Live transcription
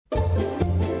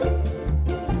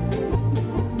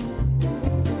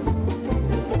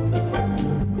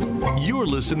You're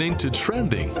listening to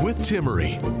Trending with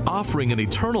Timmerie, offering an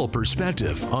eternal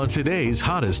perspective on today's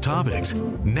hottest topics.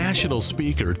 National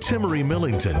speaker Timmerie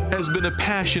Millington has been a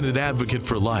passionate advocate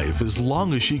for life as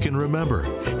long as she can remember,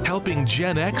 helping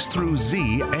Gen X through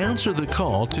Z answer the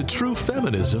call to true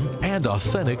feminism and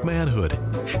authentic manhood.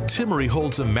 Timmerie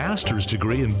holds a master's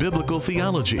degree in biblical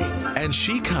theology, and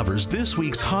she covers this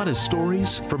week's hottest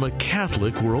stories from a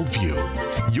Catholic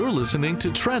worldview. You're listening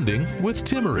to Trending with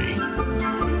Timmerie.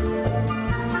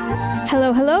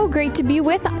 Hello, hello. Great to be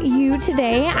with you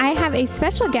today. I have a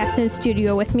special guest in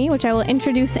studio with me, which I will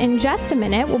introduce in just a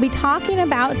minute. We'll be talking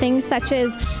about things such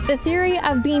as the theory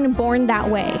of being born that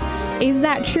way. Is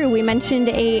that true? We mentioned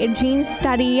a gene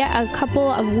study a couple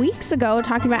of weeks ago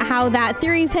talking about how that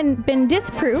theories had been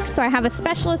disproved. So I have a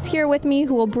specialist here with me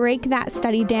who will break that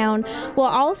study down. We'll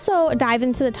also dive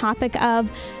into the topic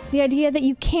of the idea that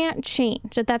you can't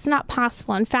change, that that's not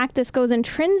possible. In fact, this goes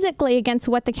intrinsically against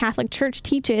what the Catholic Church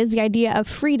teaches, the idea of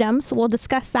freedom. So we'll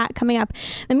discuss that coming up.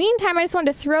 In the meantime, I just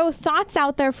wanted to throw thoughts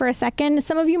out there for a second.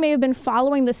 Some of you may have been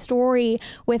following the story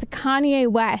with Kanye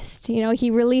West. You know,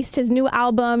 he released his new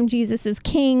album, Jesus is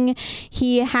King.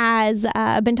 He has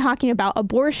been talking about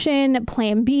abortion,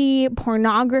 Plan B,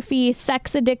 pornography,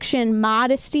 sex addiction,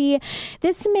 modesty.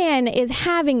 This man is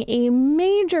having a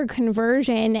major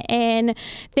conversion, and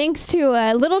thanks to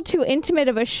a little too intimate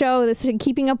of a show, this is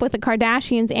Keeping Up with the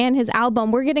Kardashians and his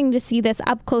album, we're getting to see this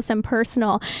up close and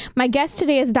personal. My guest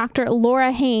today is Dr.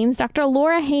 Laura Haynes. Dr.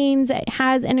 Laura Haynes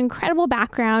has an incredible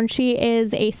background. She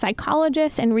is a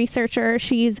psychologist and researcher.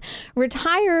 She's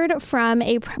retired from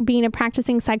being a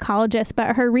practicing psychologist,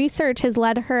 but her research has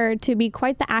led her to be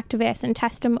quite the activist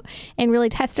and really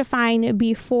testifying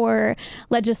before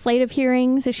legislative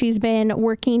hearings. She's been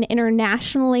working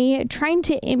internationally, trying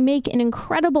to make an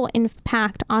incredible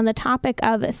impact on the topic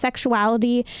of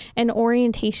sexuality and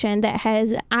orientation that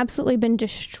has absolutely been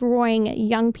destroying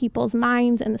young people's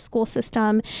minds in the school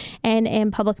system and in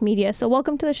public media. So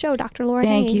welcome to the show, Dr. Laura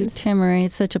Haynes. Thank you, Timmerie.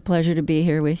 It's such a pleasure to be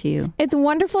here with you. It's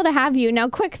wonderful to have you. Now,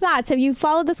 quick thoughts. Have you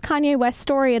followed this Kanye West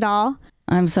story at all?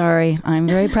 I'm sorry. I'm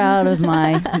very proud of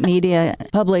my media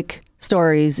public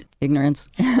stories, ignorance.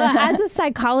 Well, as a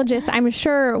psychologist, I'm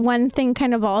sure one thing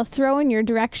kind of I'll throw in your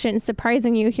direction,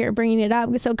 surprising you here, bringing it up.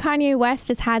 So Kanye West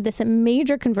has had this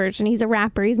major conversion. He's a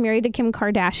rapper. He's married to Kim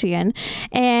Kardashian.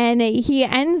 And he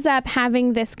ends up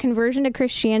having this conversion to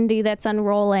Christianity that's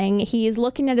unrolling. He's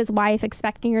looking at his wife,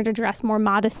 expecting her to dress more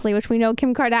modestly, which we know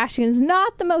Kim Kardashian is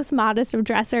not the most modest of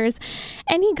dressers.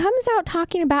 And he comes out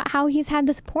talking about how he's had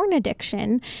this porn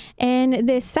addiction and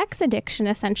this sex addiction,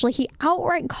 essentially. He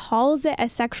outright calls it a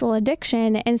sexual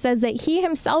addiction and says that he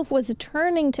himself was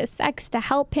turning to sex to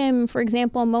help him, for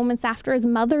example, moments after his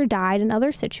mother died in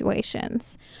other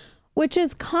situations, which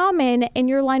is common in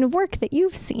your line of work that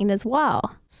you've seen as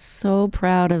well. So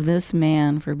proud of this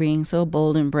man for being so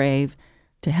bold and brave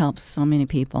to help so many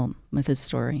people with his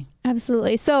story.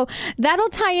 Absolutely. So that'll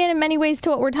tie in many ways to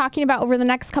what we're talking about over the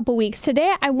next couple weeks.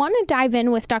 Today, I want to dive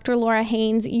in with Dr. Laura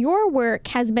Haynes. Your work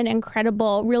has been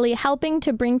incredible, really helping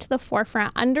to bring to the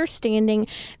forefront understanding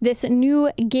this new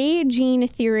gay gene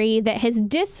theory that has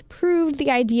disproved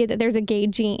the idea that there's a gay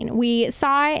gene. We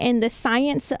saw in the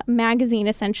Science magazine,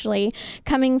 essentially,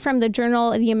 coming from the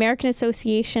journal, the American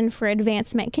Association for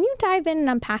Advancement. Can you dive in and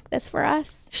unpack this for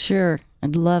us? Sure.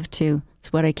 I'd love to.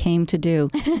 It's what I came to do.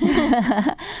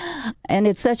 And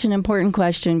it's such an important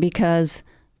question because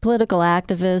political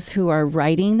activists who are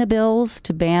writing the bills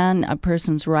to ban a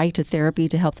person's right to therapy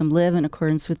to help them live in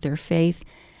accordance with their faith,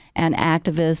 and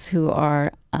activists who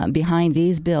are behind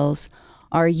these bills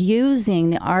are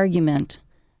using the argument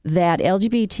that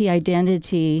LGBT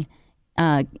identity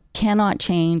cannot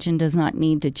change and does not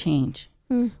need to change.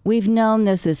 We've known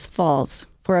this is false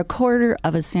for a quarter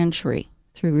of a century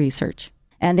through research.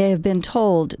 And they have been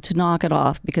told to knock it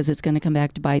off because it's going to come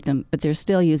back to bite them, but they're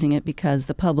still using it because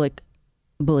the public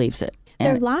believes it.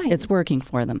 They're And lying. it's working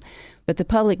for them. But the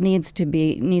public needs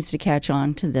to catch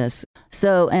on to this.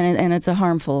 So, and it's a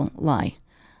harmful lie.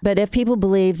 But if people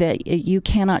believe that you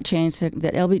cannot change, that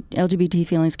LGBT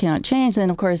feelings cannot change, then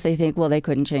of course they think, well, they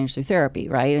couldn't change through therapy,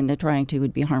 right? And trying to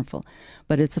would be harmful.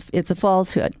 But it's a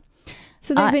falsehood.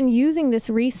 So they've been using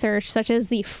this research, such as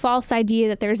the false idea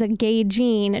that there's a gay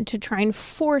gene, to try and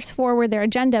force forward their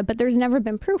agenda, but there's never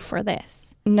been proof for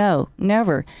this. No,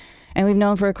 never. And we've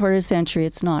known for a quarter century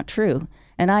it's not true.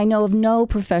 And I know of no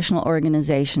professional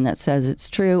organization that says it's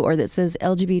true or that says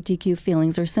LGBTQ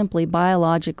feelings are simply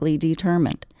biologically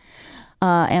determined.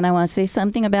 And I want to say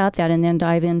something about that and then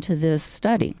dive into this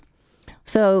study.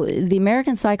 So the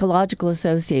American Psychological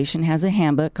Association has a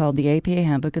handbook called the APA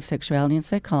Handbook of Sexuality and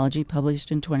Psychology,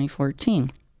 published in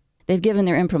 2014. They've given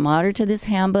their imprimatur to this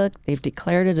handbook. They've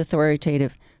declared it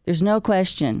authoritative. There's no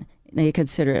question they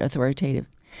consider it authoritative.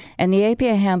 And the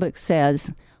APA handbook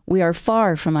says we are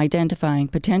far from identifying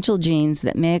potential genes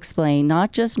that may explain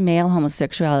not just male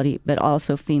homosexuality, but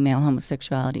also female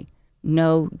homosexuality.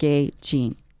 No gay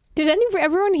gene. Did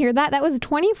everyone hear that? That was a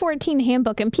 2014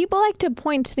 handbook, and people like to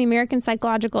point to the American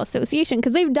Psychological Association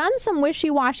because they've done some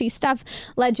wishy-washy stuff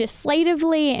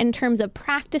legislatively in terms of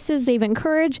practices they've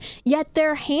encouraged, yet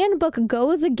their handbook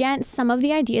goes against some of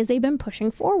the ideas they've been pushing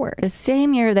forward. The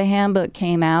same year the handbook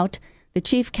came out, the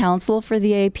chief counsel for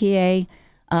the APA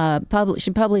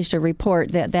published a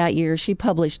report that year. She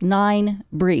published 9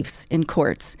 briefs in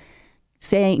courts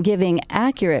giving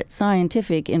accurate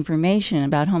scientific information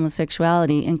about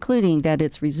homosexuality, including that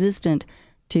it's resistant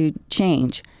to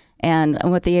change. And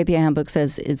what the APA handbook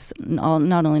says is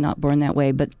not only not born that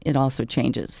way, but it also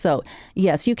changes. So,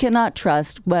 yes, you cannot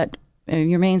trust what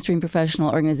your mainstream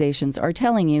professional organizations are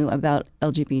telling you about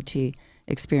LGBT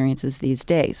experiences these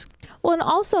days. Well, and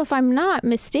also, if I'm not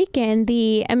mistaken,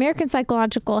 the American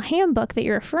Psychological Handbook that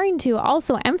you're referring to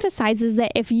also emphasizes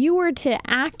that if you were to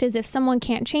act as if someone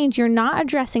can't change, you're not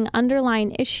addressing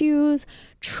underlying issues,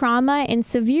 trauma, and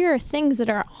severe things that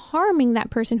are harming that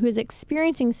person who is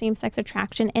experiencing same-sex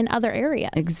attraction in other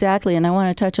areas. Exactly, and I want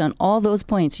to touch on all those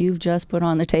points you've just put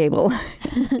on the table.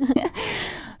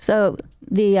 So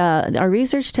our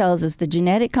research tells us the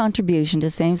genetic contribution to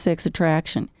same-sex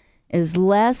attraction is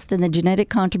less than the genetic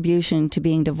contribution to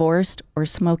being divorced or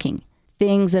smoking,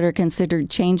 things that are considered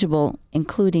changeable,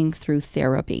 including through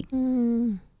therapy.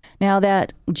 Now,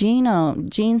 that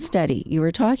gene study you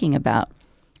were talking about,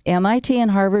 MIT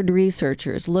and Harvard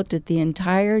researchers looked at the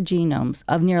entire genomes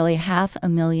of nearly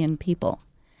 500,000 people,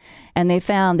 and they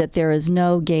found that there is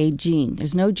no gay gene.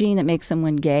 There's no gene that makes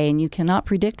someone gay, and you cannot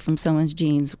predict from someone's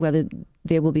genes whether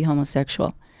they will be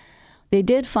homosexual. They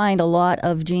did find a lot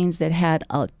of genes that had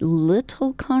a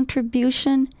little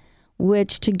contribution,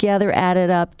 which together added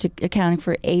up to accounting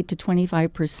for 8 to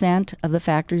 25% of the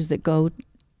factors that go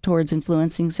towards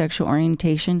influencing sexual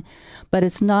orientation. But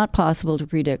it's not possible to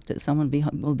predict that someone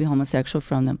will be homosexual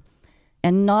from them.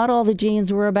 And not all the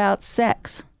genes were about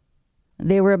sex.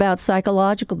 They were about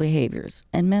psychological behaviors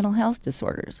and mental health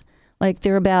disorders. Like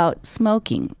they're about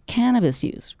smoking, cannabis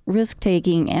use,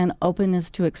 risk-taking, and openness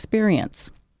to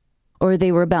experience. Or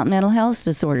they were about mental health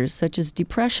disorders such as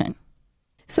depression.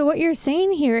 So what you're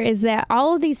saying here is that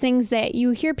all of these things that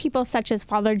you hear people such as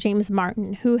Father James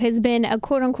Martin, who has been a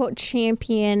quote-unquote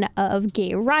champion of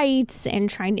gay rights and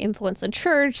trying to influence the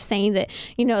church, saying that,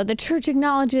 the church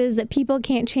acknowledges that people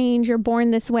can't change, you're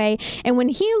born this way. And when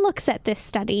he looks at this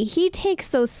study, he takes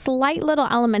those slight little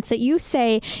elements that you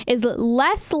say is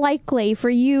less likely for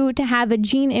you to have a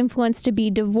gene influence to be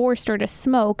divorced or to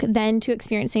smoke than to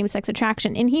experience same-sex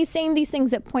attraction. And he's saying these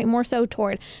things that point more so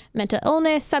toward mental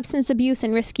illness, substance abuse,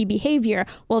 and risky behavior.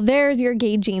 Well, there's your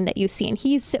gay gene that you see, and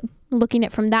he's looking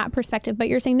at it from that perspective. But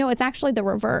you're saying no, it's actually the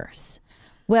reverse.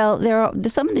 Well,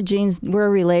 some of the genes were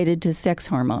related to sex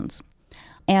hormones,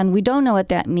 and we don't know what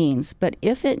that means. But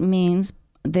if it means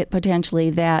that potentially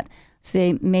that,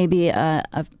 say, maybe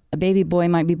a baby boy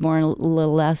might be born a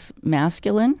little less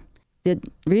masculine, the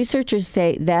researchers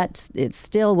say that it's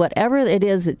still whatever it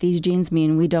is that these genes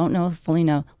mean. We don't fully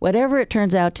know. Whatever it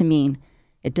turns out to mean,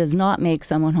 it does not make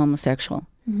someone homosexual.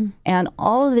 Mm-hmm. And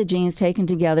all of the genes taken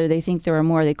together, they think there are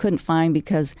more they couldn't find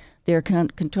because their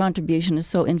contribution is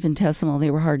so infinitesimal, they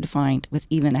were hard to find with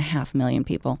even 500,000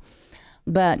 people.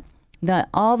 But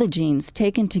all the genes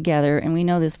taken together, and we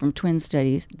know this from twin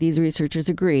studies, these researchers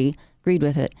agreed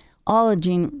with it, all the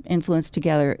gene influence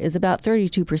together is about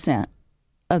 32%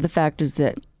 of the factors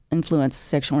that influence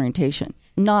sexual orientation,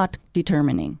 not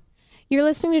determining. You're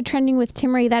listening to Trending with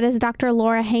Timmerie. That is Dr.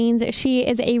 Laura Haynes. She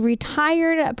is a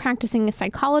retired practicing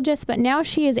psychologist, but now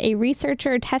she is a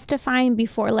researcher testifying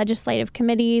before legislative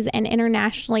committees and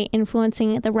internationally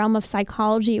influencing the realm of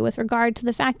psychology with regard to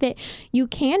the fact that you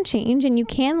can change and you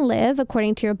can live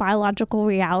according to your biological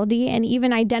reality and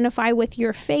even identify with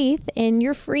your faith, and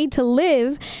you're free to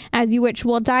live as you wish.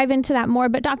 We'll dive into that more.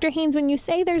 But Dr. Haynes, when you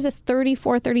say there's this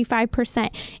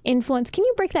 35% influence, can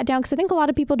you break that down? Because I think a lot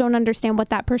of people don't understand what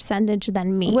that percentage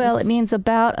then means. Well, it means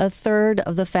about a third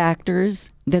of the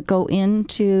factors that go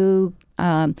into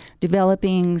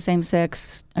developing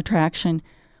same-sex attraction,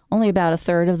 only about a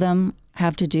third of them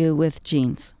have to do with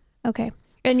genes. Okay.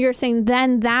 And you're saying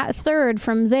then that third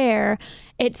from there,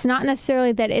 it's not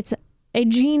necessarily that it's a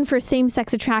gene for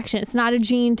same-sex attraction. It's not a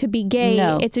gene to be gay.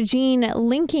 No. It's a gene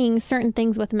linking certain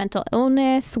things with mental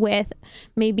illness, with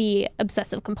maybe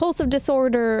obsessive compulsive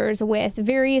disorders, with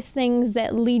various things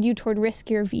that lead you toward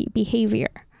riskier behavior.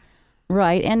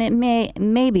 Right, and it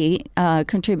maybe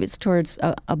contributes towards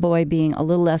a boy being a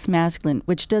little less masculine,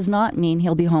 which does not mean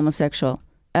he'll be homosexual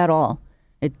at all.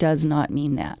 It does not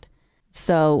mean that.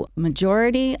 So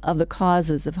majority of the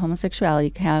causes of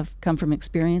homosexuality have come from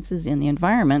experiences in the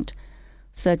environment,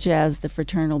 such as the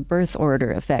fraternal birth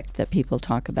order effect that people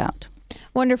talk about.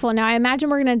 Wonderful. Now, I imagine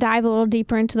we're going to dive a little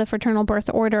deeper into the fraternal birth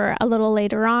order a little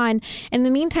later on. In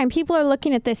the meantime, people are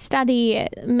looking at this study.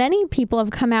 Many people have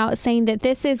come out saying that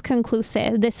this is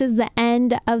conclusive. This is the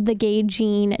end of the gay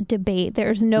gene debate.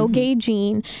 There's no gay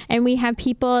gene. And we have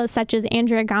people such as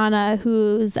Andrea Gana,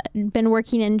 who's been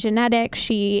working in genetics.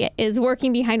 She is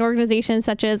working behind organizations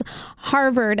such as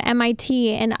Harvard, MIT,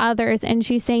 and others. And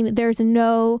she's saying there's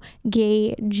no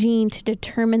gay gene to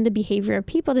determine the behavior of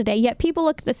people today. Yet people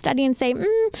look at the study and say,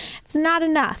 it's not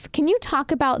enough. Can you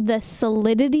talk about the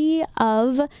solidity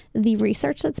of the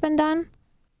research that's been done?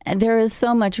 And there is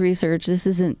so much research. This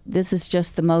is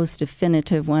just the most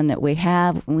definitive one that we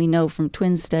have. We know from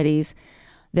twin studies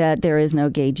that there is no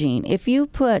gay gene. If you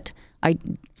put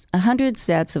 100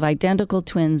 sets of identical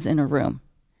twins in a room,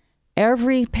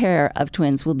 every pair of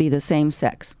twins will be the same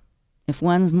sex. If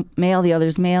one's male, the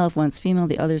other's male. If one's female,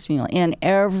 the other's female. In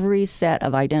every set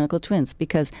of identical twins,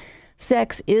 because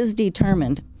sex is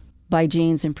determined by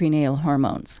genes and prenatal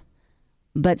hormones,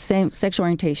 but sexual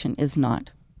orientation is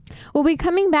not. We'll be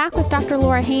coming back with Dr.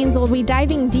 Laura Haynes. We'll be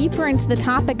diving deeper into the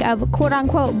topic of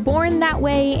quote-unquote born that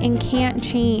way and can't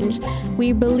change.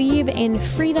 We believe in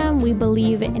freedom. We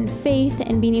believe in faith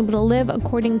and being able to live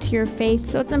according to your faith.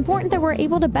 So it's important that we're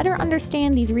able to better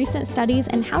understand these recent studies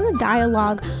and how to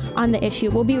dialogue on the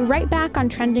issue. We'll be right back on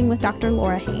Trending with Dr.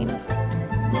 Laura Haynes.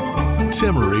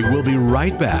 Timmerie will be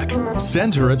right back.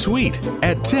 Send her a tweet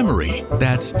at Timmerie.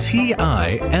 That's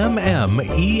TIMMERIE.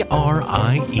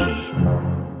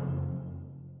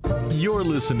 You're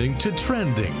listening to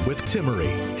Trending with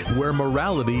Timmerie, where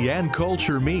morality and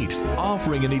culture meet,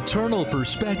 offering an eternal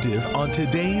perspective on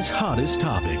today's hottest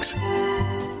topics.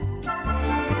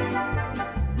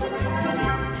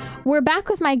 We're back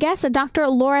with my guest, Dr.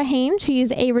 Laura Haynes.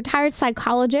 She's a retired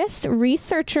psychologist,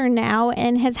 researcher now,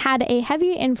 and has had a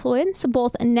heavy influence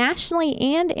both nationally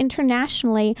and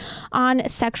internationally on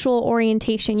sexual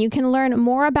orientation. You can learn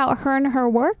more about her and her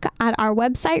work at our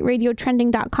website,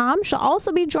 radiotrending.com. She'll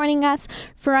also be joining us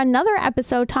for another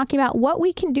episode talking about what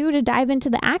we can do to dive into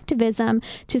the activism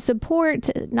to support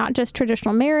not just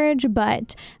traditional marriage,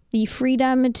 but the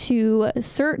freedom to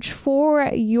search for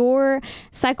your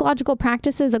psychological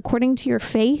practices according to your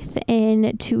faith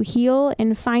and to heal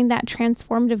and find that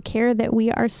transformative care that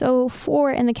we are so for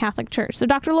in the Catholic Church. So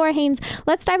Dr. Laura Haynes,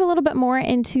 let's dive a little bit more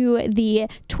into the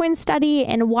twin study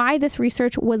and why this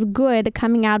research was good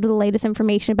coming out of the latest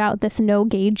information about this no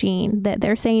gay gene that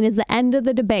they're saying is the end of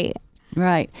the debate.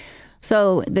 Right.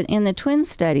 So in the twin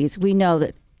studies, we know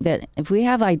that if we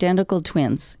have identical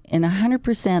twins, in 100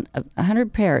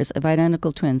 pairs of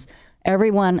identical twins,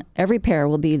 every pair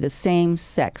will be the same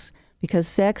sex, because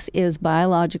sex is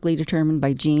biologically determined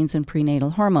by genes and prenatal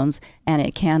hormones, and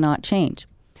it cannot change.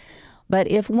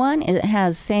 But if one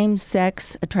has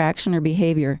same-sex attraction or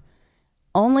behavior,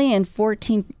 only in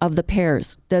 14 of the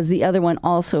pairs does the other one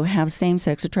also have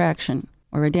same-sex attraction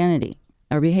or identity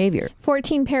or behavior.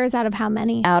 14 pairs out of how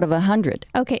many? Out of 100.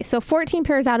 Okay, so 14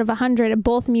 pairs out of 100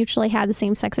 both mutually had the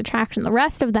same-sex attraction. The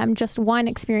rest of them, just one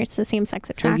experienced the same-sex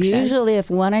attraction. So usually if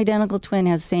one identical twin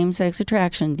has same-sex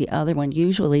attraction, the other one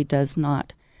usually does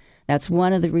not. That's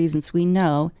one of the reasons we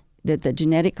know that the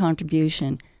genetic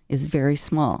contribution is very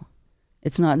small.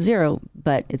 It's not zero,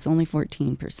 but it's only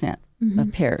 14%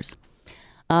 of pairs.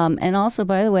 And also,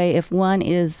 by the way, if one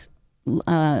is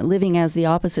living as the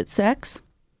opposite sex,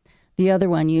 the other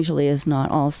one usually is not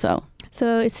also.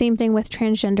 So same thing with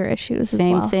transgender issues as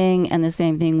well. Same thing, and the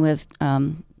same thing with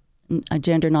a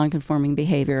gender nonconforming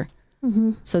behavior.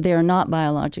 So they are not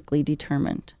biologically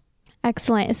determined.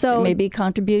 Excellent. So there may be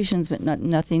contributions, but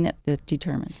nothing that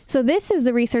determines. So this is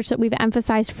the research that we've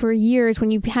emphasized for years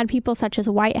when you've had people such as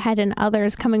Whitehead and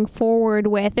others coming forward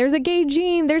with, there's a gay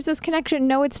gene, there's this connection.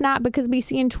 No, it's not, because we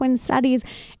see in twin studies,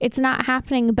 it's not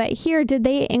happening. But here, did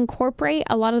they incorporate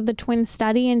a lot of the twin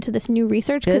study into this new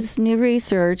research? This new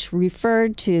research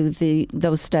referred to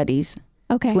those studies,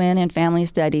 twin and family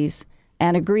studies,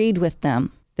 and agreed with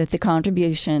them that the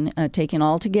contribution taken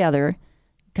all together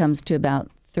comes to about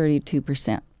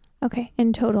 32%. Okay,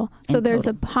 in total. So there's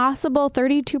a possible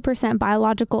 32%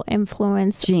 biological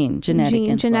influence.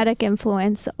 Genetic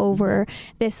influence over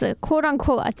this quote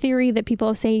unquote a theory that people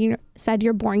have said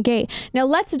you're born gay. Now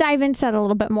let's dive into that a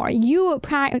little bit more. You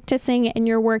practicing in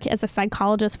your work as a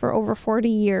psychologist for over 40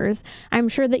 years, I'm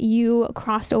sure that you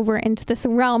crossed over into this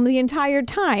realm the entire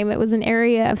time. It was an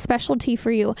area of specialty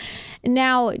for you.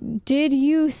 Now, did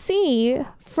you see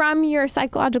from your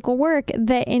psychological work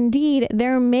that indeed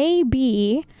there may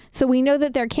be, so we know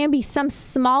that there can be some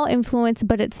small influence,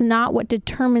 but it's not what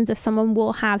determines if someone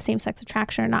will have same-sex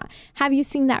attraction or not. Have you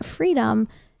seen that freedom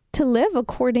to live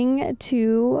according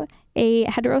to a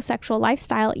heterosexual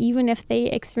lifestyle, even if they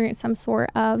experience some sort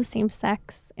of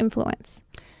same-sex influence?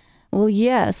 Well,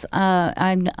 yes.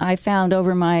 I found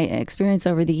over my experience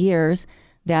over the years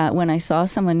that when I saw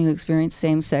someone who experienced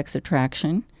same-sex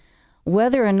attraction,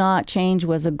 whether or not change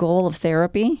was a goal of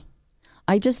therapy,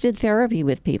 I just did therapy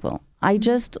with people. I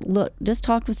just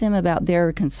talked with them about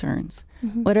their concerns,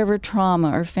 whatever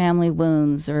trauma or family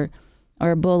wounds or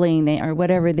bullying or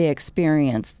whatever they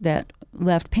experienced that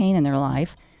left pain in their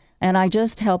life, and I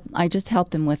just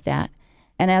helped them with that.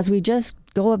 And as we just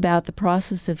go about the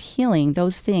process of healing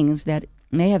those things that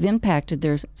may have impacted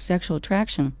their sexual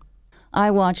attraction, I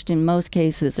watched in most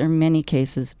cases, or many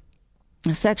cases,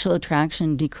 sexual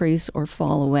attraction decrease or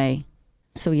fall away.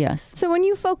 So yes. So when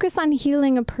you focus on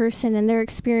healing a person and their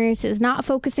experiences, not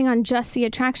focusing on just the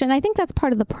attraction, I think that's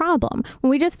part of the problem. When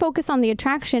we just focus on the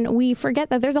attraction, we forget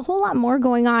that there's a whole lot more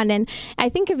going on. And I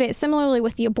think of it similarly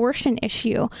with the abortion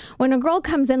issue. When a girl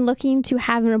comes in looking to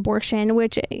have an abortion,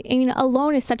 which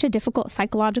alone is such a difficult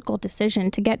psychological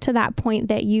decision to get to that point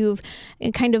that you've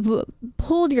kind of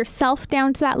pulled yourself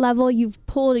down to that level, you've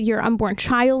pulled your unborn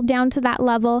child down to that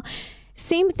level.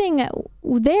 Same thing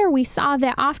there. We saw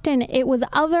that often it was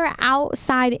other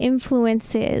outside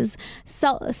influences,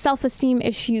 self-esteem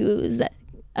issues,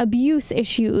 abuse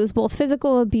issues, both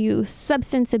physical abuse,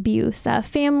 substance abuse,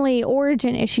 family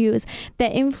origin issues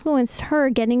that influenced her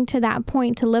getting to that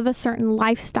point to live a certain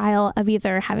lifestyle of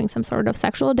either having some sort of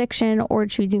sexual addiction or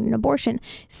choosing an abortion.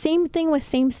 Same thing with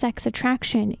same-sex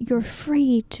attraction. You're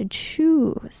free to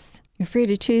choose. You're free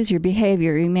to choose your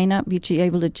behavior. You may not be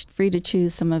free to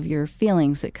choose some of your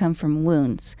feelings that come from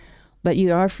wounds, but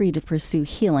you are free to pursue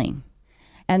healing.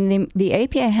 And the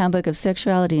APA Handbook of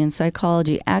Sexuality and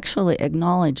Psychology actually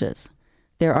acknowledges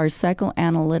there are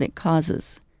psychoanalytic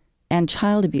causes and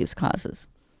child abuse causes.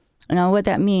 Now, what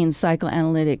that means,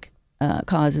 psychoanalytic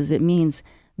causes, it means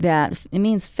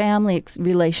family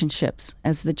relationships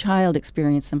as the child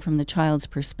experienced them from the child's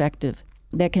perspective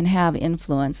that can have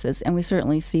influences, and we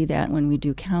certainly see that when we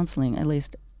do counseling, at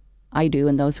least I do,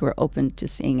 and those who are open to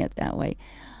seeing it that way.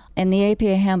 And the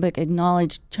APA Handbook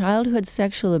acknowledged childhood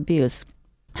sexual abuse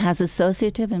has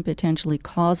associative and potentially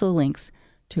causal links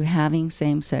to having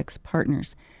same-sex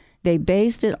partners. They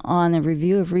based it on a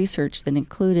review of research that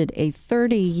included a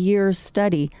 30-year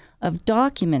study of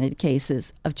documented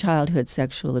cases of childhood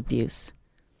sexual abuse.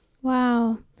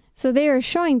 Wow. So they are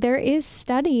showing there is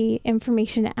study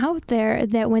information out there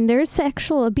that when there's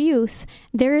sexual abuse,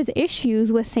 there is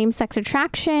issues with same-sex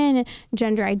attraction,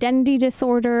 gender identity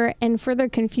disorder, and further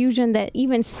confusion that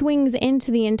even swings into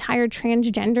the entire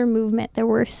transgender movement that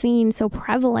we're seeing so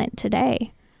prevalent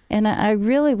today. And I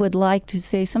really would like to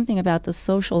say something about the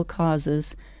social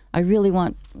causes. I really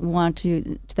want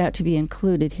that to be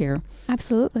included here.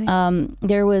 Absolutely.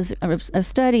 There was a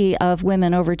study of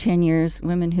women over 10 years,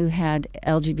 women who had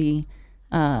LGBT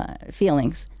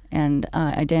feelings and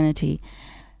identity.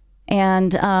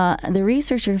 And the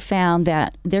researcher found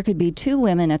that there could be 2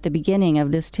 women at the beginning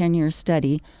of this 10-year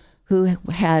study who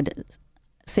had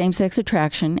same-sex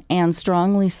attraction, and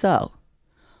strongly so.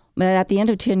 But at the end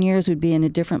of 10 years, would be in a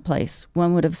different place.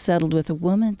 One would have settled with a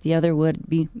woman. The other would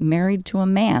be married to a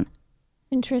man.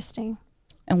 Interesting.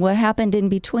 And what happened in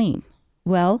between?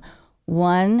 Well,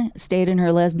 one stayed in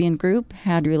her lesbian group,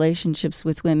 had relationships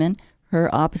with women.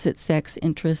 Her opposite sex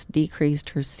interest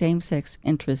decreased. Her same-sex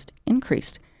interest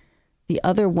increased. The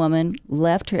other woman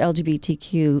left her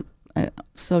LGBTQ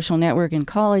social network in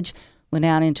college, went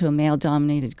out into a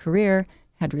male-dominated career,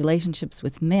 had relationships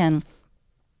with men,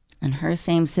 and her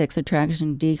same-sex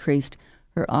attraction decreased,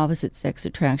 her opposite sex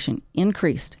attraction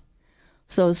increased.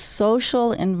 So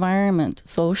social environment,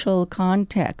 social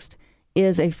context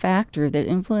is a factor that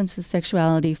influences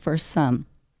sexuality for some,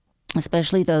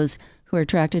 especially those who are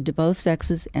attracted to both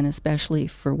sexes, and especially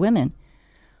for women.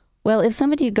 Well, if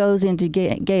somebody goes into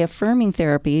gay affirming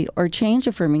therapy or change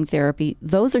affirming therapy,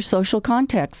 those are social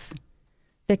contexts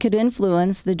that could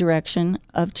influence the direction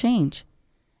of change.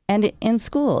 And in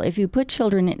school, if you put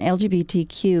children in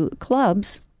LGBTQ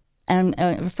clubs and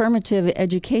affirmative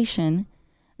education,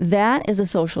 that is a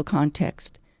social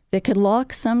context that could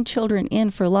lock some children in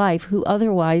for life who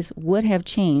otherwise would have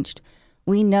changed.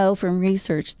 We know from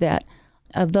research that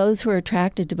of those who are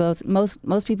attracted to both,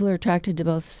 most people who are attracted to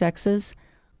both sexes,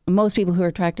 most people who are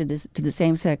attracted to the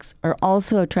same sex are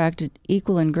also attracted to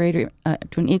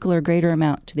an equal or greater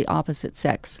amount to the opposite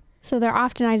sex. So they're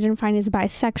often identified as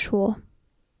bisexual.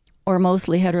 Or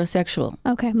mostly heterosexual.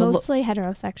 Okay, mostly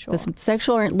heterosexual.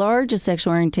 The largest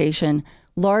sexual orientation,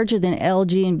 larger than L,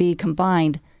 G, and B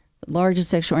combined, the largest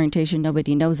sexual orientation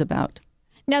nobody knows about.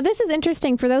 Now, this is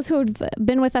interesting for those who have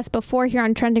been with us before here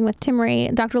on Trending with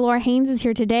Timmerie. Dr. Laura Haynes is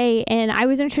here today, and I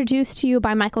was introduced to you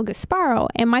by Michael Gasparo.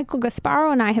 And Michael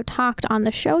Gasparo and I have talked on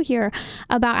the show here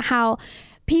about how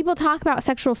people talk about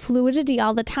sexual fluidity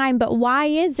all the time, but why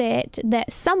is it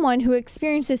that someone who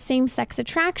experiences same-sex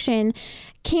attraction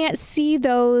can't see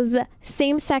those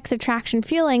same-sex attraction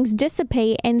feelings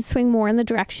dissipate and swing more in the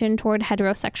direction toward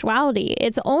heterosexuality?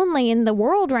 It's only in the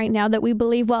world right now that we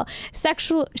believe, well,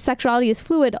 sexuality is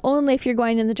fluid only if you're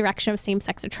going in the direction of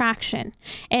same-sex attraction.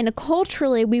 And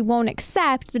culturally, we won't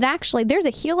accept that actually there's a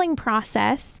healing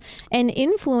process and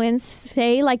influence,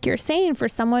 say, like you're saying, for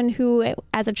someone who,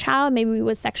 as a child, maybe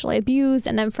was sexually abused,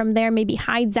 and then from there maybe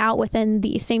hides out within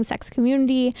the same-sex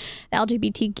community, the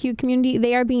LGBTQ community.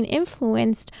 They are being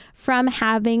influenced from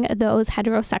having those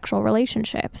heterosexual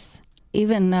relationships.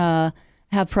 Even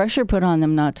have pressure put on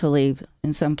them not to leave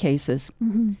in some cases.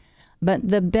 Mm-hmm. But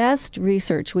the best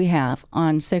research we have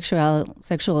on sexual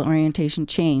orientation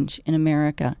change in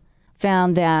America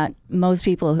found that most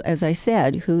people, as I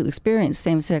said, who experience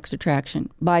same-sex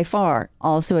attraction by far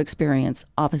also experience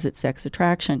opposite-sex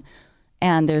attraction,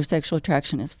 and their sexual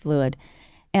attraction is fluid.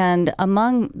 And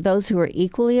among those who are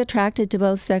equally attracted to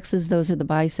both sexes, those are the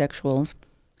bisexuals,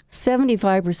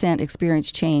 75%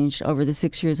 experienced change over the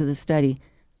 6 years of the study.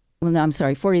 Well, no, I'm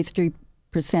sorry, 43%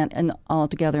 and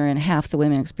altogether, and half the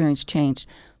women experienced change.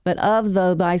 But of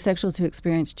the bisexuals who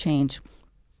experienced change,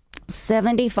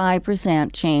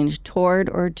 75% changed toward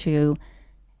or to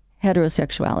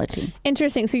heterosexuality.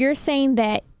 Interesting. So you're saying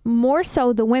that more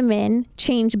so the women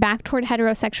change back toward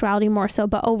heterosexuality more so,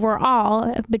 but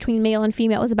overall, between male and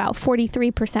female, it was about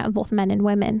 43% of both men and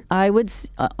women.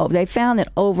 They found that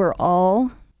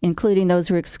overall, including those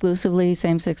who are exclusively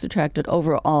same-sex attracted,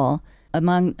 overall,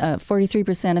 among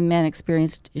 43% of men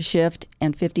experienced a shift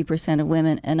and 50% of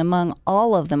women, and among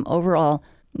all of them overall,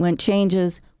 when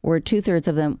changes were 2/3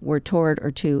 of them were toward or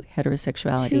to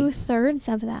heterosexuality.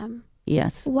 2/3 of them.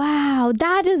 Yes. Wow,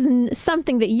 that is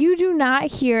something that you do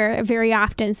not hear very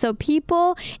often. So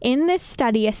people in this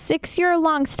study, a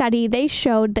 6-year-long study, they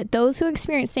showed that those who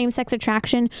experienced same-sex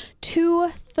attraction,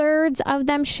 2/3 of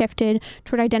them shifted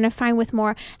toward identifying with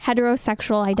more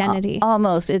heterosexual identity.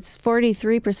 Almost. It's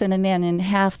 43% of men and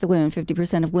half the women,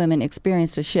 50% of women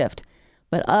experienced a shift.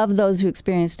 But of those who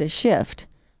experienced a shift,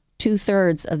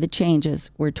 2/3 of the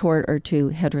changes were toward or to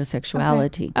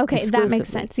heterosexuality. Okay, that makes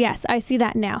sense. Yes, I see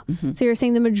that now. Mm-hmm. So you're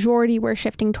saying the majority were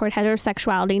shifting toward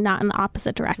heterosexuality, not in the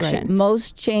opposite direction. That's right.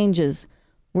 Most changes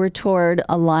were toward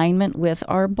alignment with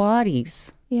our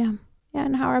bodies. Yeah,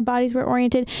 and how our bodies were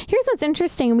oriented. Here's what's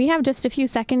interesting. We have just a few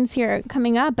seconds here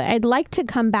coming up. I'd like to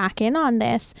come back in on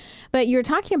this, but you're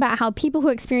talking about how people who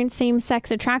experience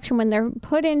same-sex attraction, when they're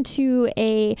put into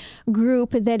a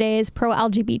group that is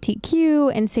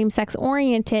pro-LGBTQ and same-sex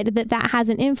oriented, that has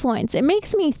an influence. It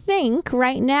makes me think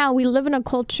right now we live in a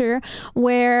culture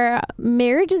where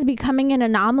marriage is becoming an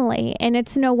anomaly, and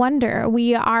it's no wonder.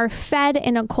 We are fed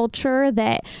in a culture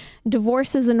that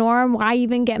divorce is the norm. Why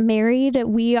even get married?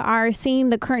 We are seeing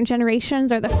the current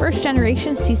generations are the first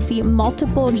generations to see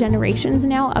multiple generations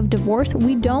now of divorce.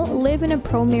 We don't live in a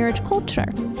pro-marriage culture.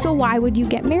 So why would you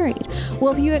get married?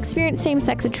 Well, if you experience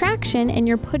same-sex attraction and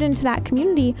you're put into that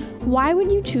community, why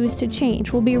would you choose to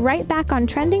change? We'll be right back on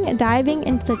Trending, diving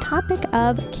into the topic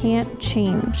of can't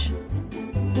change.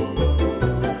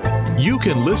 You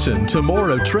can listen to more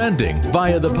of Trending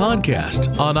via the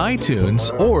podcast on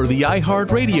iTunes or the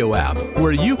iHeartRadio app,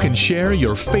 where you can share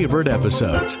your favorite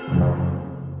episodes.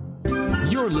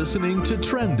 You're listening to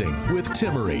Trending with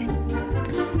Timmerie.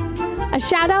 A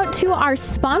shout out to our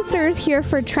sponsors here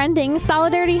for Trending.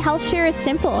 Solidarity Health Share is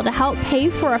simple to help pay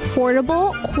for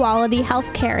affordable, quality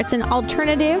health care. It's an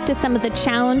alternative to some of the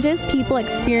challenges people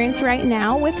experience right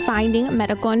now with finding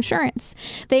medical insurance.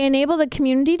 They enable the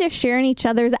community to share in each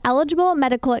other's eligible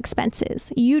medical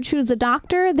expenses. You choose a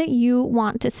doctor that you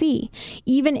want to see.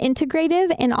 Even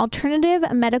integrative and alternative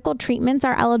medical treatments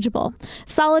are eligible.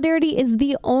 Solidarity is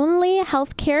the only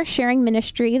healthcare sharing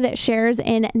ministry that shares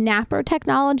in NAPRO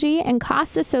technology and and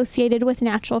costs associated with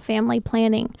natural family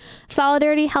planning.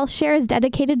 Solidarity Health Share is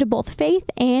dedicated to both faith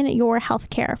and your health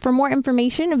care. For more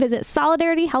information, visit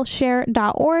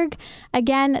solidarityhealthshare.org.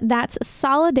 Again, that's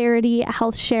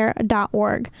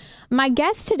solidarityhealthshare.org. My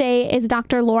guest today is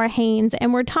Dr. Laura Haynes,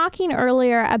 and we're talking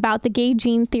earlier about the gay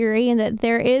gene theory and that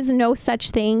there is no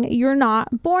such thing. You're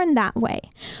not born that way.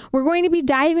 We're going to be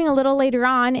diving a little later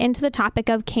on into the topic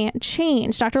of can't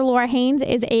change. Dr. Laura Haynes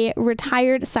is a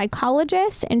retired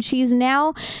psychologist, and she's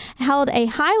now held a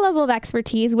high level of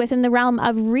expertise within the realm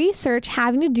of research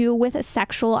having to do with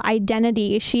sexual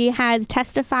identity. She has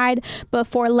testified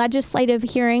before legislative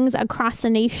hearings across the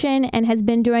nation and has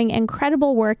been doing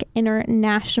incredible work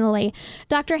internationally.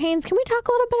 Dr. Haynes, can we talk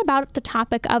a little bit about the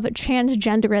topic of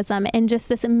transgenderism and just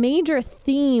this major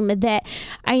theme that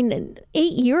 8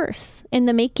 years in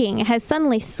the making has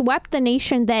suddenly swept the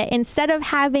nation, that instead of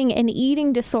having an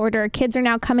eating disorder, kids are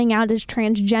now coming out as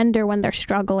transgender when they're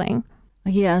struggling?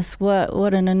 Yes,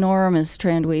 what an enormous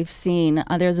trend we've seen.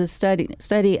 There's a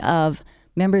study of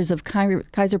members of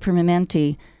Kaiser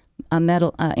Permanente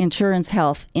Insurance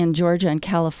Health in Georgia and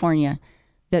California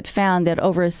that found that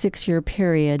over a 6-year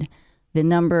period, the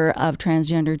number of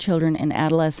transgender children and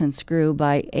adolescents grew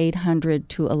by 800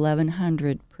 to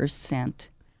 1,100%.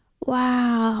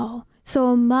 Wow.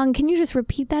 So can you just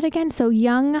repeat that again? So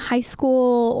young high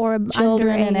school or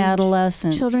children underage, and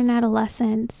adolescents. Children and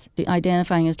adolescents.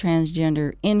 Identifying as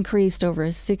transgender increased over a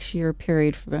 6-year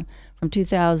period from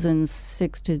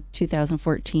 2006 to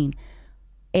 2014.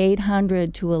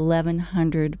 800 to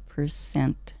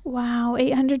 1,100%. Wow,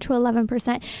 800 to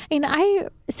 11%. And I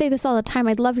say this all the time.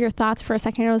 I'd love your thoughts for a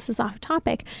second. I know this is off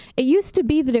topic. It used to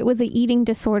be that it was an eating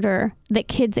disorder that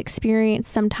kids experience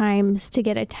sometimes to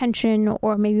get attention,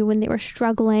 or maybe when they were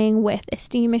struggling with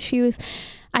esteem issues.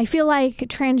 I feel like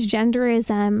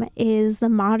transgenderism is the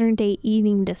modern day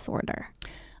eating disorder.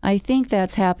 I think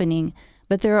that's happening,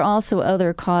 but there are also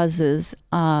other causes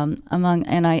and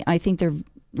I think they're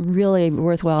really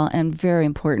worthwhile and very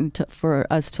important for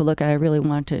us to look at. I really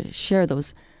want to share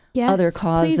those other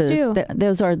causes. Please do.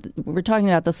 We're talking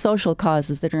about the social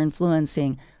causes that are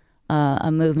influencing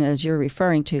a movement, as you're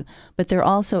referring to, but there are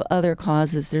also other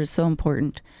causes that are so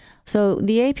important. So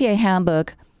the APA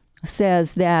handbook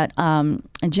says that a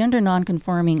gender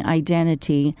nonconforming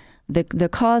identity, the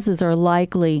causes are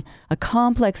likely a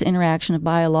complex interaction of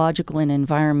biological and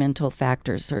environmental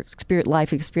factors or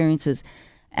life experiences,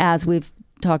 as we've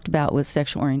talked about with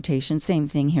sexual orientation. Same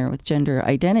thing here with gender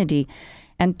identity.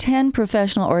 And 10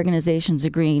 professional organizations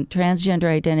agree transgender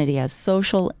identity has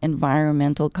social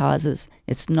environmental causes.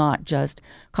 It's not just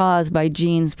caused by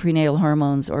genes, prenatal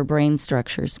hormones, or brain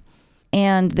structures.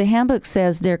 And the handbook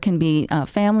says there can be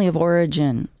family of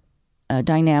origin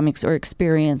dynamics or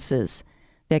experiences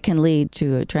that can lead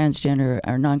to a transgender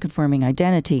or nonconforming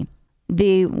identity.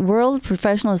 The World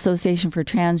Professional Association for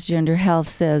Transgender Health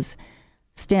says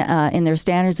in their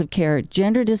standards of care,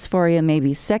 gender dysphoria may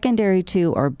be secondary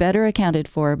to or better accounted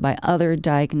for by other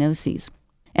diagnoses.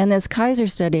 And this Kaiser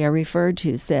study I referred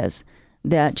to says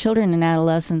that children and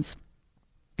adolescents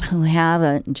who have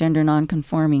a gender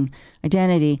nonconforming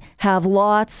identity have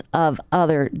lots of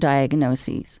other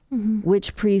diagnoses,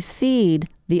 which precede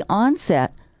the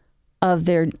onset of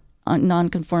their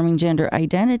nonconforming gender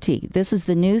identity. This is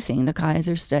the new thing the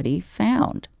Kaiser study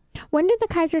found. When did the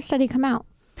Kaiser study come out?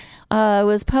 It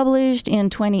was published in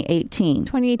 2018.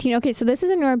 2018. Okay, so this is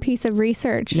a newer piece of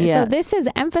research. Yes. So this is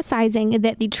emphasizing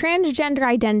that the transgender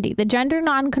identity, the gender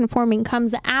nonconforming,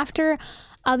 comes after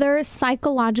other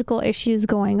psychological issues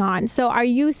going on. So are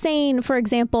you saying, for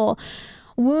example,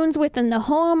 wounds within the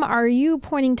home? Are you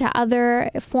pointing to other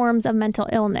forms of mental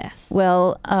illness?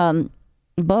 Well,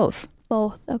 both.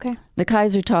 Both, okay. The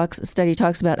Kaiser study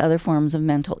talks about other forms of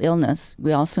mental illness.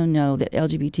 We also know that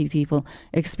LGBT people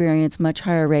experience much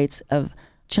higher rates of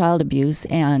child abuse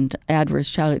and adverse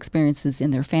child experiences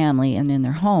in their family and in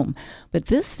their home. But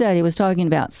this study was talking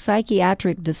about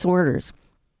psychiatric disorders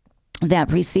that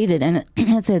preceded, and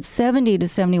it said 70 to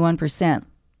 71%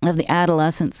 of the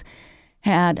adolescents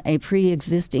had a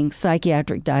pre-existing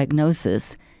psychiatric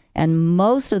diagnosis, and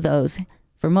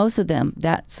for most of them,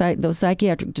 those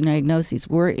psychiatric diagnoses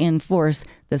were in force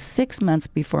the 6 months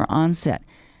before onset.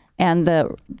 And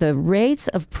the rates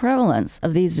of prevalence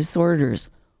of these disorders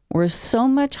were so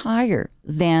much higher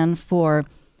than for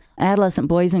adolescent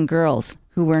boys and girls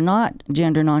who were not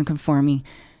gender nonconforming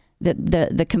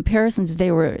that the comparisons, they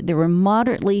were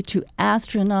moderately to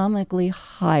astronomically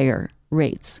higher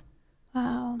rates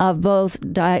of both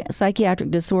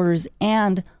psychiatric disorders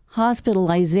and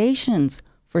hospitalizations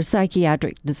for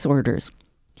psychiatric disorders.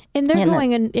 And they're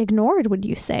going ignored, would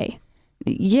you say?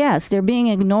 Yes, they're being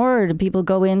ignored. People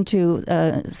go into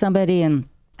somebody and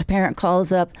a parent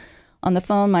calls up on the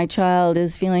phone, my child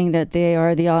is feeling that they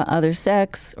are the other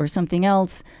sex or something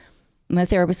else. And the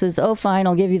therapist says, oh, fine,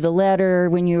 I'll give you the letter.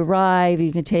 When you arrive,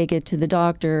 you can take it to the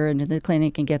doctor and to the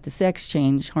clinic and get the sex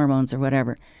change hormones or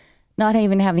whatever. Not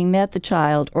even having met the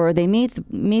child, or they meet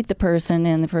the person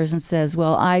and the person says,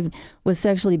 well, I was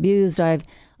sexually abused. I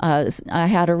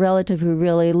had a relative who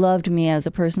really loved me as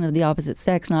a person of the opposite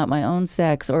sex, not my own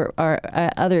sex, or I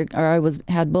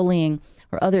had bullying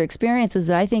or other experiences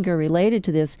that I think are related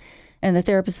to this. And the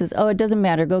therapist says, oh, it doesn't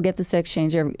matter. Go get the sex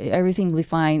change. Everything will be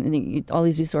fine. And all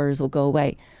these disorders will go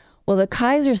away. Well, the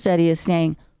Kaiser study is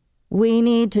saying we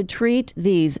need to treat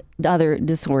these other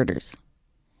disorders.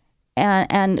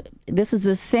 And this is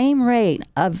the same rate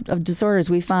of disorders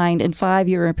we find in 5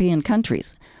 European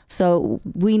countries. So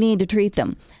we need to treat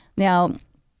them. Now,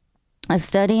 a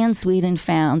study in Sweden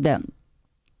found that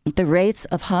the rates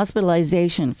of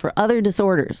hospitalization for other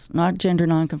disorders, not gender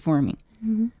nonconforming,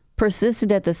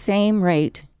 persisted at the same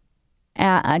rate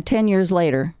 10 years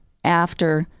later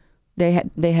after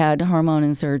they had hormone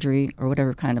and surgery or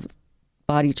whatever kind of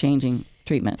body-changing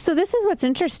treatment. So this is what's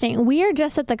interesting. We are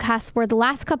just at the cusp where the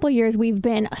last couple of years we've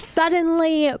been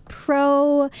suddenly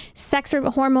pro-sex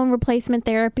hormone replacement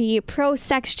therapy,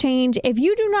 pro-sex change. If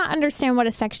you do not understand what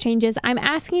a sex change is, I'm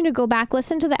asking you to go back,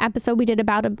 listen to the episode we did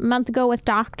about a month ago with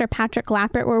Dr. Patrick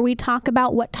Lappert, where we talk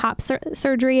about what top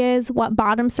surgery is, what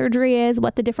bottom surgery is,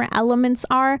 what the different elements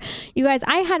are. You guys,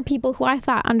 I had people who I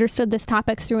thought understood this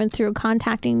topic through and through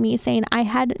contacting me saying, I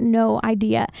had no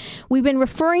idea. We've been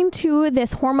referring to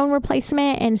this hormone replacement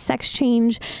and sex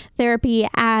change therapy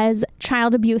as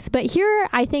child abuse. But here,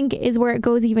 I think, is where it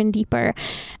goes even deeper.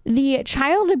 The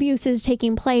child abuse is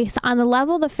taking place on the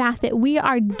level of the fact that we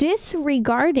are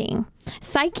disregarding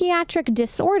psychiatric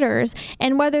disorders,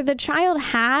 and whether the child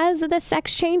has the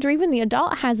sex change or even the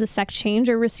adult has the sex change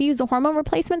or receives the hormone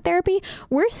replacement therapy,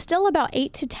 we're still about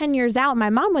 8 to 10 years out. My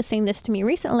mom was saying this to me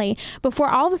recently, before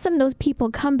all of a sudden those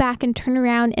people come back and turn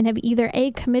around and have either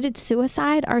committed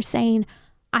suicide or saying,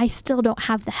 I still don't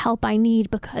have the help I need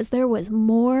because there was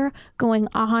more going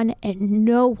on and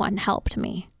no one helped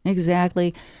me.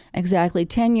 Exactly.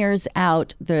 10 years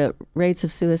out, the rates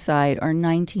of suicide are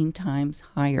 19 times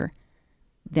higher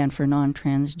than for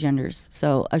non-transgenders.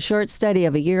 So a short study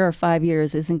of a year or 5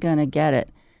 years isn't going to get it.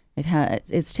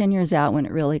 It's 10 years out when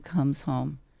it really comes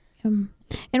home.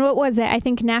 And what was it? I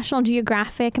think National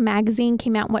Geographic magazine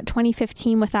came out in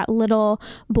 2015 with that little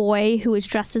boy who was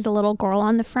dressed as a little girl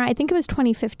on the front. I think it was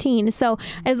 2015. So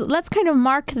let's kind of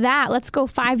mark that. Let's go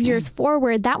 5 years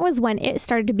forward. That was when it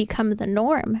started to become the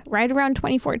norm, right around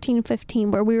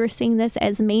 2014-15, where we were seeing this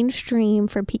as mainstream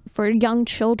for young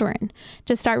children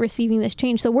to start receiving this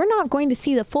change. So we're not going to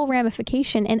see the full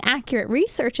ramification and accurate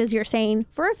research, as you're saying,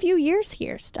 for a few years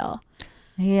here still.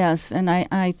 Yes, and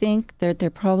I think that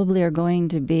there probably are going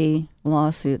to be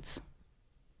lawsuits.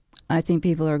 I think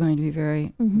people are going to be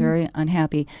very, very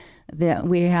unhappy that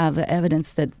we have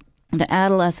evidence that the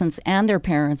adolescents and their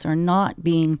parents are not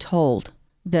being told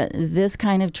that this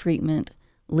kind of treatment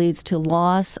leads to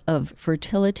loss of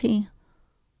fertility,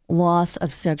 loss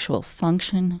of sexual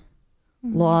function,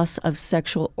 loss of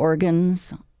sexual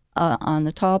organs on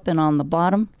the top and on the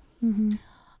bottom.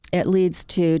 It leads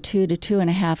to 2 to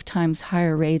 2.5 times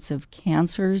higher rates of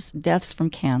cancers, deaths from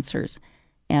cancers,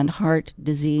 and heart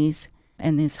disease,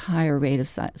 and this higher rate of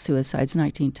suicides,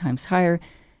 19 times higher.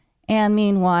 And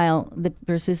meanwhile, the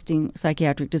persisting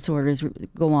psychiatric disorders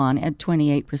go on at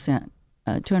 28%,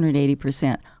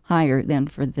 280% higher than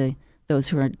for those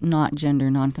who are not gender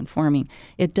nonconforming.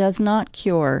 It does not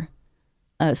cure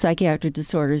psychiatric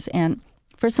disorders, and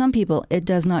for some people, it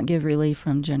does not give relief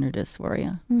from gender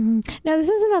dysphoria. Now, this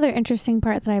is another interesting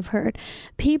part that I've heard.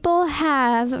 People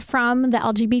have, from the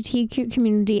LGBTQ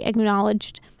community,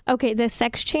 acknowledged, okay, the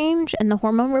sex change and the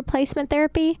hormone replacement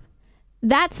therapy,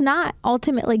 that's not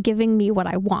ultimately giving me what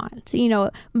I want,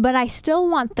 but I still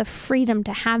want the freedom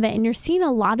to have it. And you're seeing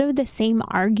a lot of the same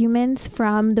arguments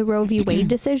from the Roe v. Wade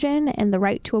decision and the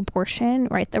right to abortion,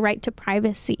 right? The right to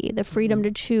privacy, the freedom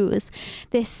to choose.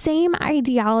 The same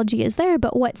ideology is there.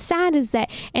 But what's sad is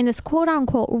that in this quote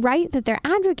unquote right that they're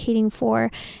advocating for,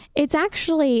 it's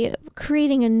actually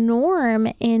creating a norm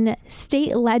in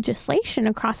state legislation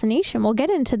across the nation. We'll get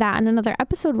into that in another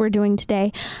episode we're doing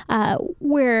today,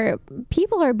 where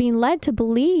people are being led to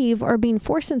believe or being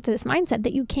forced into this mindset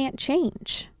that you can't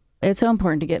change. It's so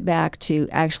important to get back to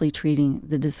actually treating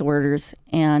the disorders.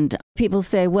 And people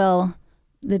say, well,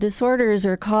 the disorders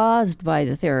are caused by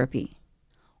the therapy,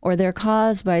 or they're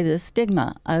caused by the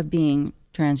stigma of being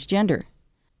transgender.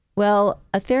 Well,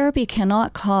 a therapy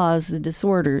cannot cause the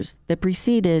disorders that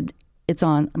preceded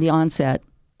the onset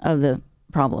of the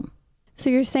problem. So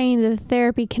you're saying the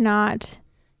therapy could not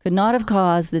have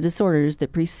caused the disorders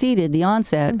that preceded the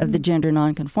onset of the gender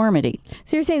nonconformity.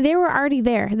 So you're saying they were already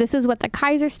there. This is what the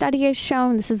Kaiser study has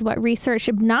shown. This is what research,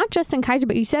 not just in Kaiser,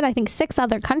 but you said I think 6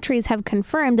 other countries have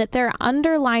confirmed that there are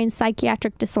underlying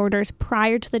psychiatric disorders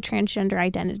prior to the transgender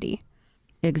identity.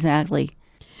 Exactly.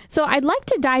 So I'd like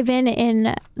to dive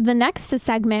in the next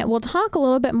segment. We'll talk a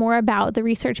little bit more about the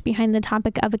research behind the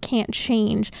topic of a can't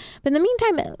change. But in the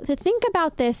meantime, to think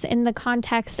about this in the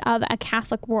context of a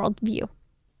Catholic worldview.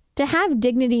 To have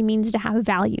dignity means to have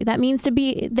value. That means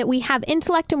that we have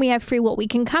intellect and we have free will. We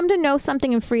can come to know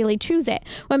something and freely choose it.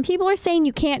 When people are saying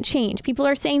you can't change, people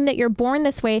are saying that you're born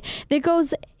this way,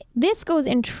 this goes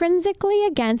intrinsically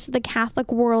against the Catholic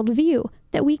worldview,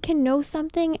 that we can know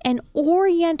something and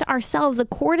orient ourselves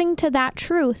according to that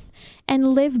truth and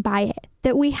live by it,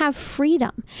 that we have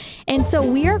freedom. And so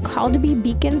we are called to be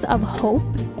beacons of hope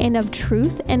and of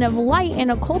truth and of light in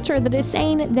a culture that is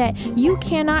saying that you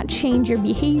cannot change your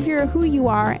behavior, who you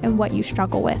are, and what you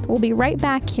struggle with. We'll be right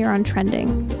back here on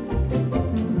Trending.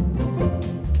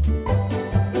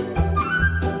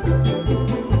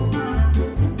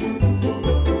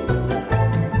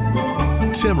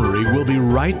 Timmerie will be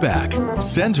right back.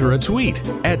 Send her a tweet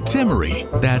at Timmerie.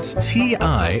 That's TIMMERIE.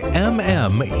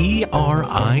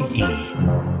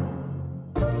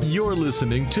 You're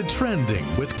listening to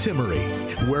Trending with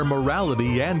Timmerie, where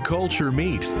morality and culture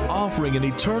meet, offering an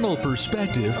eternal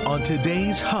perspective on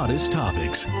today's hottest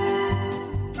topics.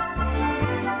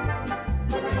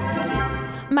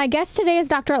 My guest today is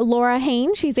Dr. Laura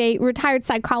Haynes. She's a retired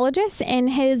psychologist and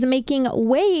is making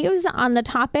waves on the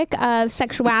topic of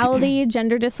sexuality,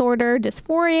 gender disorder,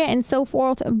 dysphoria, and so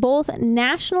forth, both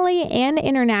nationally and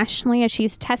internationally, as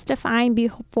she's testifying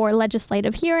before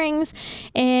legislative hearings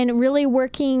and really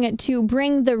working to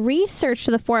bring the research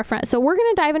to the forefront. So we're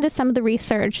going to dive into some of the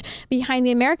research behind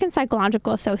the American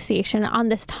Psychological Association on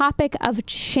this topic of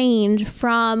change,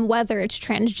 from whether it's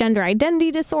transgender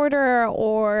identity disorder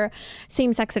or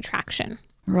same-sex attraction.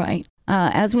 Right.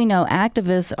 As we know,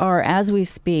 activists are, as we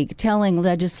speak, telling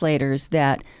legislators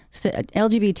that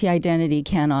LGBT identity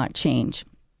cannot change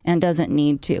and doesn't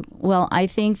need to. Well, I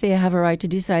think they have a right to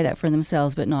decide that for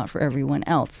themselves, but not for everyone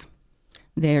else.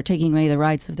 They are taking away the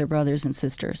rights of their brothers and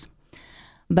sisters.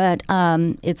 But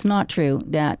it's not true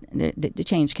that the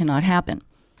change cannot happen.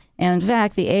 And in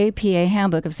fact, the APA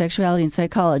Handbook of Sexuality and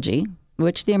Psychology,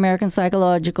 which the American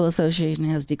Psychological Association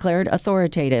has declared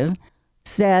authoritative,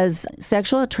 says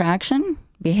sexual attraction,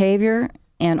 behavior,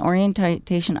 and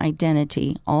orientation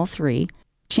identity, all three,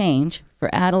 change for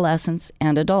adolescents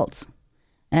and adults.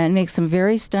 And makes some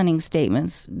very stunning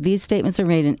statements. These statements are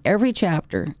made in every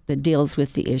chapter that deals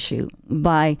with the issue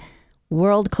by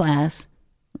world-class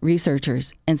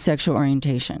researchers in sexual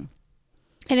orientation.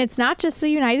 And it's not just the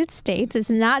United States. It's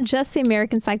not just the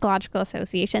American Psychological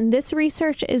Association. This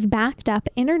research is backed up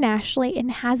internationally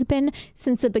and has been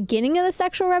since the beginning of the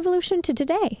sexual revolution to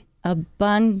today.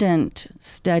 Abundant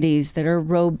studies that are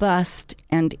robust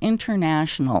and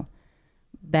international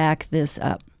back this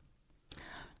up.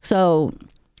 So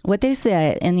what they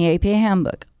say in the APA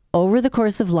Handbook, over the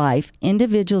course of life,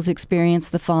 individuals experience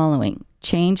the following: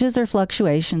 changes or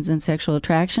fluctuations in sexual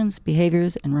attractions,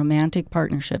 behaviors, and romantic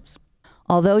partnerships.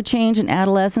 Although change in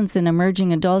adolescence and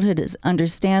emerging adulthood is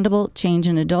understandable, change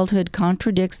in adulthood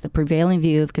contradicts the prevailing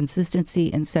view of consistency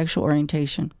in sexual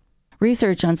orientation.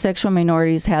 Research on sexual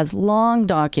minorities has long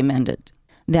documented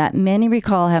that many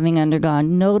recall having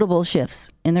undergone notable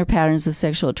shifts in their patterns of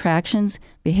sexual attractions,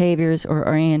 behaviors, or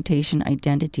orientation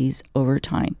identities over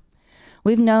time.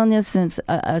 We've known this since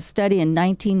a study in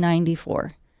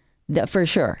 1994, for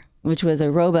sure, which was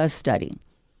a robust study.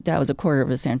 That was a quarter of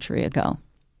a century ago.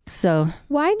 So,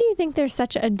 why do you think there's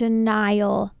such a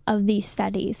denial of these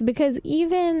studies? Because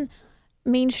even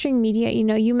mainstream media,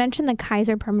 you mentioned the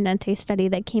Kaiser Permanente study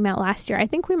that came out last year. I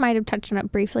think we might have touched on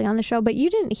it briefly on the show, but you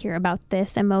didn't hear about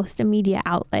this in most media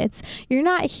outlets. You're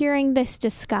not hearing this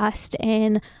discussed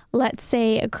in, let's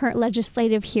say, current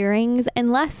legislative hearings,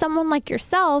 unless someone like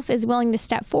yourself is willing to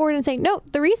step forward and say, no,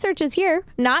 the research is here,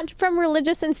 not from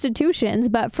religious institutions,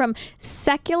 but from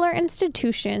secular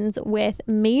institutions with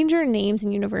major names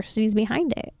and universities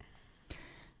behind it.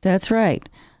 That's right.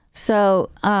 So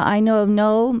I know of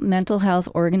no mental health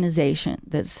organization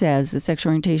that says the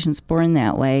sexual orientation is born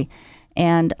that way.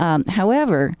 And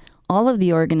however, all of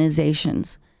the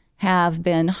organizations have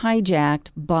been hijacked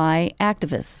by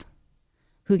activists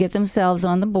who get themselves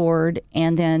on the board,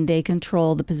 and then they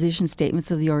control the position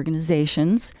statements of the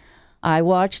organizations. I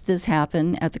watched this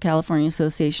happen at the California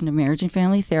Association of Marriage and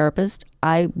Family Therapists.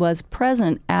 I was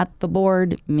present at the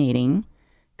board meeting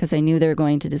because I knew they were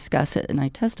going to discuss it, and I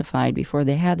testified before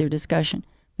they had their discussion.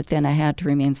 But then I had to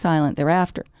remain silent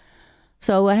thereafter.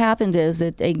 So what happened is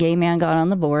that a gay man got on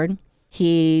the board.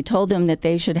 He told them that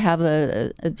they should have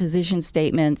a position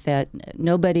statement that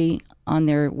nobody on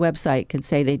their website could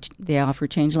say they offer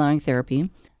change-allowing therapy.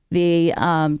 The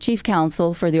chief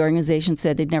counsel for the organization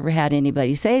said they'd never had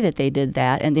anybody say that they did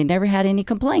that, and they never had any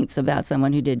complaints about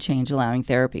someone who did change-allowing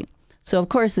therapy. So, of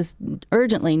course, this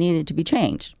urgently needed to be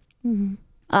changed. Mm-hmm.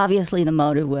 Obviously, the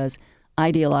motive was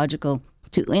ideological,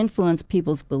 to influence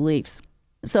people's beliefs.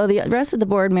 So the rest of the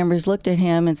board members looked at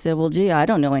him and said, well, gee, I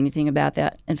don't know anything about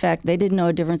that. In fact, they didn't know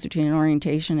a difference between an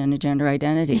orientation and a gender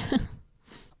identity.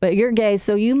 But you're gay,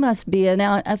 so you must be an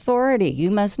authority. You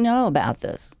must know about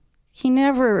this. He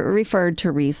never referred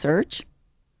to research.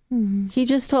 Mm-hmm. He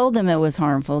just told them it was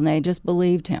harmful, and they just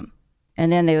believed him.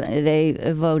 And then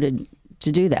they voted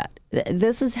to do that.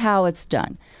 This is how it's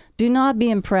done. Do not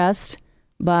be impressed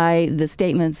by the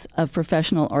statements of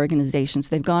professional organizations.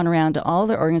 They've gone around to all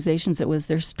their organizations. It was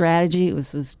their strategy. It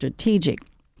was strategic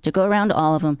to go around to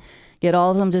all of them, get all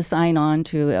of them to sign on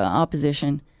to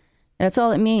opposition. That's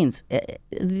all it means.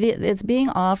 It's being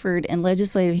offered in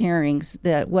legislative hearings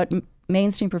that what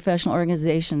mainstream professional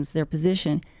organizations, their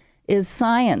position is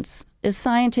science, is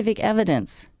scientific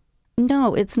evidence.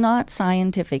 No, it's not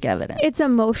scientific evidence. It's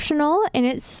emotional and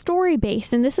it's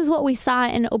story-based. And this is what we saw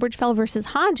in Obergefell versus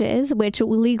Hodges, which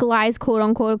legalized,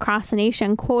 quote-unquote, across the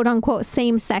nation, quote-unquote,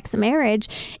 same-sex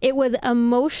marriage. It was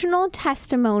emotional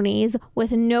testimonies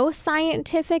with no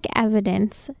scientific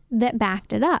evidence that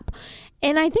backed it up.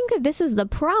 And I think that this is the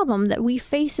problem that we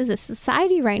face as a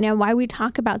society right now, why we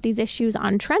talk about these issues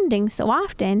on Trending so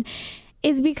often,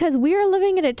 is because we are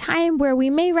living at a time where we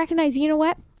may recognize, you know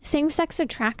what? Same-sex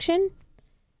attraction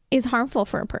is harmful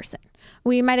for a person.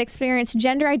 We might experience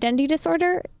gender identity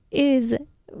disorder is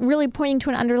really pointing to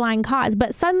an underlying cause,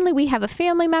 but suddenly we have a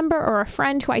family member or a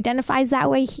friend who identifies that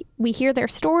way. We hear their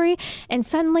story, and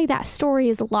suddenly that story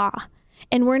is law.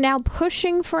 And we're now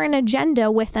pushing for an agenda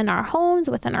within our homes,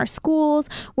 within our schools,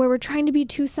 where we're trying to be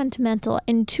too sentimental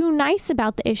and too nice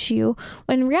about the issue,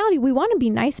 when in reality, we want to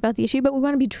be nice about the issue, but we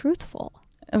want to be truthful.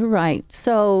 Right.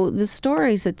 So the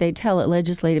stories that they tell at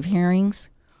legislative hearings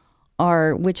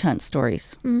are witch hunt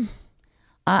stories. Mm.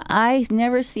 I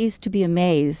never cease to be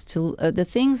amazed to the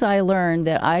things I learned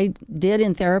that I did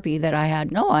in therapy that I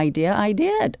had no idea I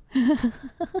did.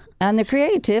 And the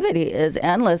creativity is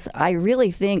endless. I really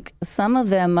think some of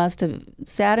them must have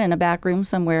sat in a back room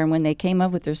somewhere, and when they came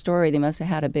up with their story, they must have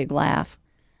had a big laugh.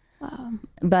 Wow.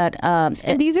 But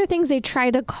and these are things they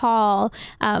try to call,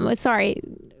 what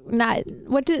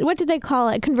did they call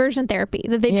it? Conversion therapy.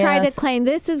 That they try to claim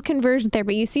this is conversion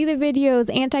therapy. You see the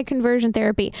videos, anti-conversion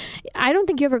therapy. I don't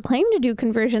think you ever claim to do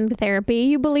conversion therapy.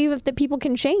 You believe that people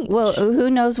can change. Well, who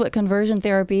knows what conversion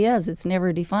therapy is? It's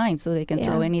never defined, so they can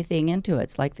throw anything into it.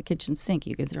 It's like the kitchen sink.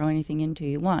 You can throw anything into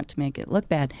you want to make it look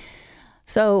bad.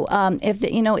 So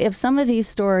if some of these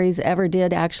stories ever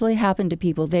did actually happen to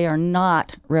people, they are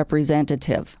not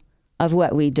representative of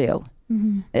what we do.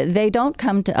 Mm-hmm. They don't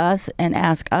come to us and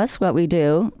ask us what we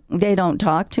do. They don't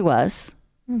talk to us.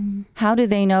 Mm-hmm. How do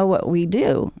they know what we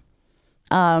do?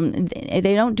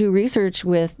 They don't do research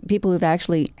with people who've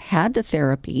actually had the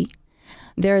therapy.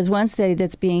 There is one study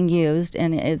that's being used,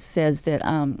 and it says that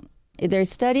they're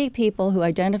studying people who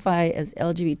identify as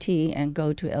LGBT and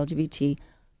go to LGBT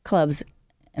clubs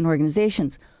and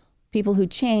organizations. People who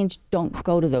change don't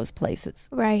go to those places.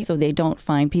 Right. So they don't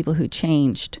find people who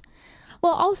changed.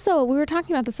 Well, also, we were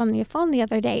talking about this on the phone the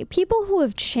other day. People who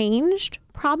have changed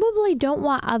probably don't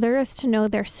want others to know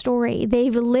their story.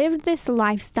 They've lived this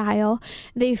lifestyle.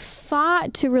 They've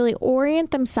fought to really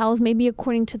orient themselves, maybe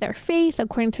according to their faith,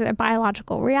 according to their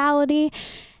biological reality.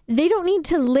 They don't need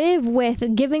to live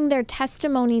with giving their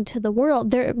testimony to the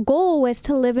world. Their goal was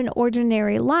to live an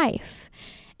ordinary life.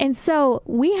 And so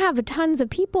we have tons of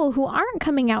people who aren't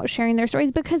coming out sharing their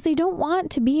stories because they don't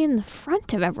want to be in the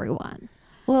front of everyone.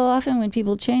 Well, often when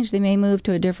people change, they may move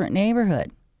to a different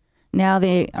neighborhood. Now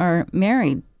they are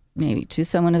married maybe to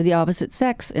someone of the opposite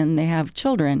sex and they have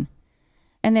children.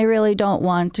 And they really don't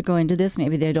want to go into this.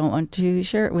 Maybe they don't want to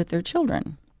share it with their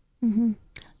children. Mm-hmm.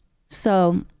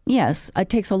 So, yes, it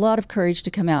takes a lot of courage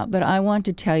to come out. But I want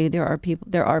to tell you there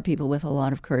are people with a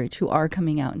lot of courage who are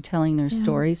coming out and telling their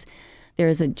stories. There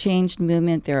is a changed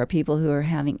movement. There are people who are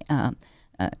having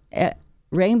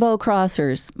Rainbow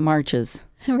Crossers marches.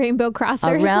 Rainbow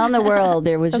Crossers? Around the world.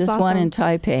 There was just awesome. one in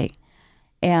Taipei.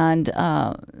 And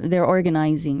they're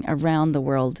organizing around the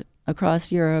world,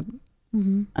 across Europe,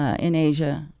 in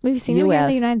Asia. We've seen them here in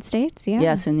the United States, yeah.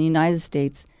 Yes, in the United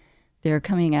States, they're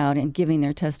coming out and giving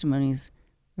their testimonies.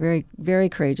 Very, very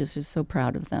courageous. We're so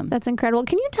proud of them. That's incredible.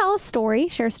 Can you tell a story,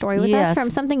 share a story with us from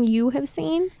something you have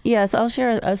seen? Yes, I'll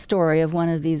share a story of one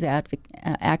of these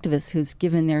activists who's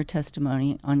given their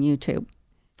testimony on YouTube.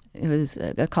 It was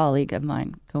a colleague of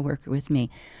mine, co-worker with me.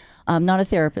 Not a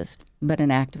therapist, but an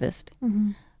activist.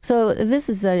 Mm-hmm. So this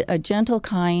is a gentle,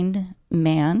 kind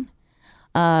man.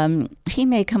 He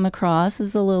may come across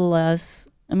as a little less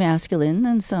masculine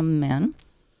than some men.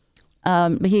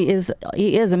 He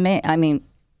is a man. I mean,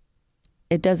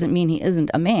 it doesn't mean he isn't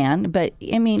a man, but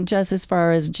I mean, just as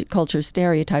far as culture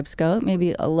stereotypes go,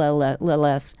 maybe a little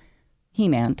less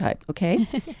He-Man type, okay?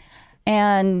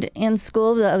 And in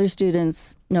school, the other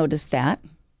students noticed that.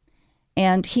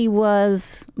 And he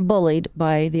was bullied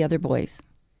by the other boys.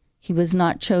 He was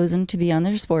not chosen to be on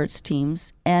their sports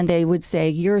teams. And they would say,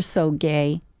 "You're so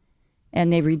gay."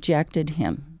 And they rejected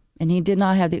him. And he did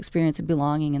not have the experience of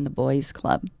belonging in the boys'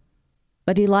 club.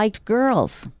 But he liked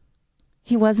girls.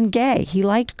 He wasn't gay. He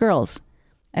liked girls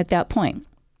at that point.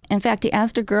 In fact, he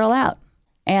asked a girl out.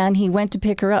 And he went to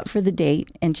pick her up for the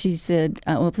date. And she said,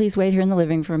 "Well, please wait here in the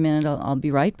living room for a minute. I'll be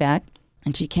right back."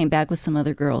 And she came back with some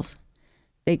other girls.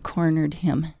 They cornered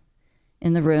him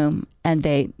in the room, and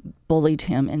they bullied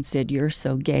him and said, "You're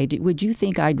so gay. Would you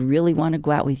think I'd really want to go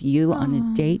out with you on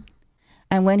a date?"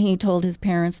 And when he told his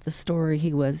parents the story,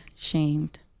 he was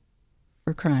shamed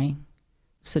for crying,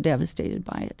 so devastated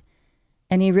by it.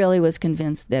 And he really was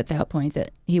convinced at that point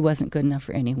that he wasn't good enough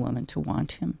for any woman to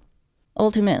want him.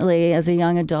 Ultimately, as a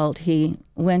young adult, he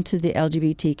went to the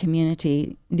LGBT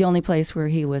community, the only place where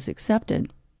he was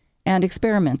accepted, and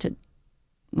experimented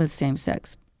with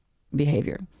same-sex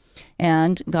behavior,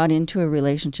 and got into a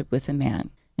relationship with a man.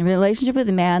 In a relationship with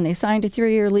a man, they signed a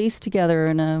 3-year lease together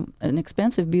in an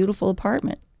expensive, beautiful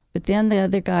apartment. But then the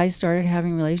other guys started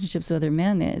having relationships with other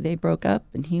men. They broke up,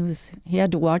 and he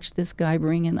had to watch this guy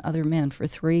bring in other men for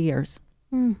 3 years.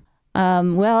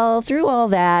 Well, through all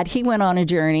that, he went on a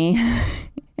journey,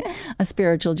 a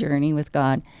spiritual journey with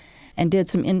God, and did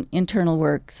some internal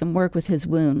work, some work with his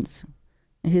wounds,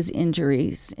 his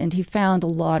injuries, and he found a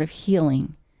lot of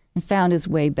healing and found his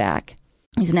way back.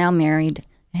 He's now married,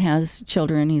 has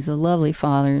children. He's a lovely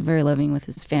father, very loving with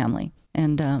his family.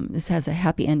 And this has a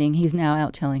happy ending. He's now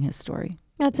out telling his story.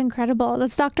 That's incredible.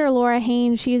 That's Dr. Laura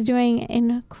Haynes. She is doing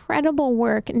incredible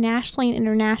work nationally and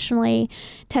internationally,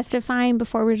 testifying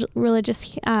before not religious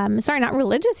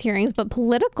hearings, but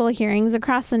political hearings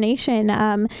across the nation,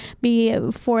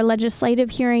 for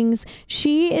legislative hearings.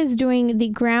 She is doing the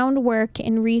groundwork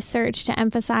and research to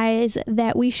emphasize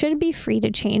that we should be free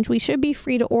to change. We should be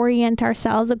free to orient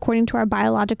ourselves according to our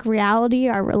biological reality,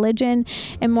 our religion,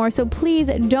 and more. So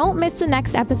please don't miss the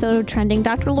next episode of Trending.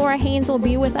 Dr. Laura Haynes will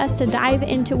be with us to dive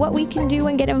into what we can do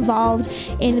and get involved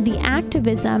in the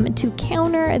activism to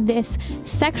counter this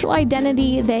sexual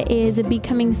identity that is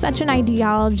becoming such an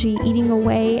ideology, eating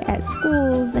away at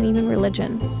schools and even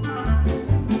religions.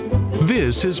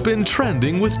 This has been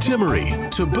Trending with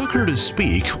Timmerie. To book her to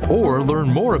speak or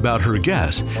learn more about her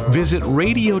guests, visit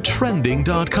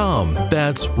radiotrending.com.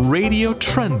 That's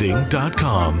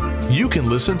radiotrending.com. You can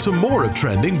listen to more of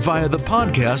Trending via the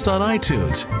podcast on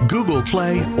iTunes, Google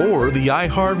Play, or the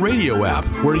iHeartRadio app,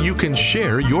 where you can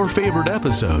share your favorite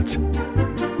episodes.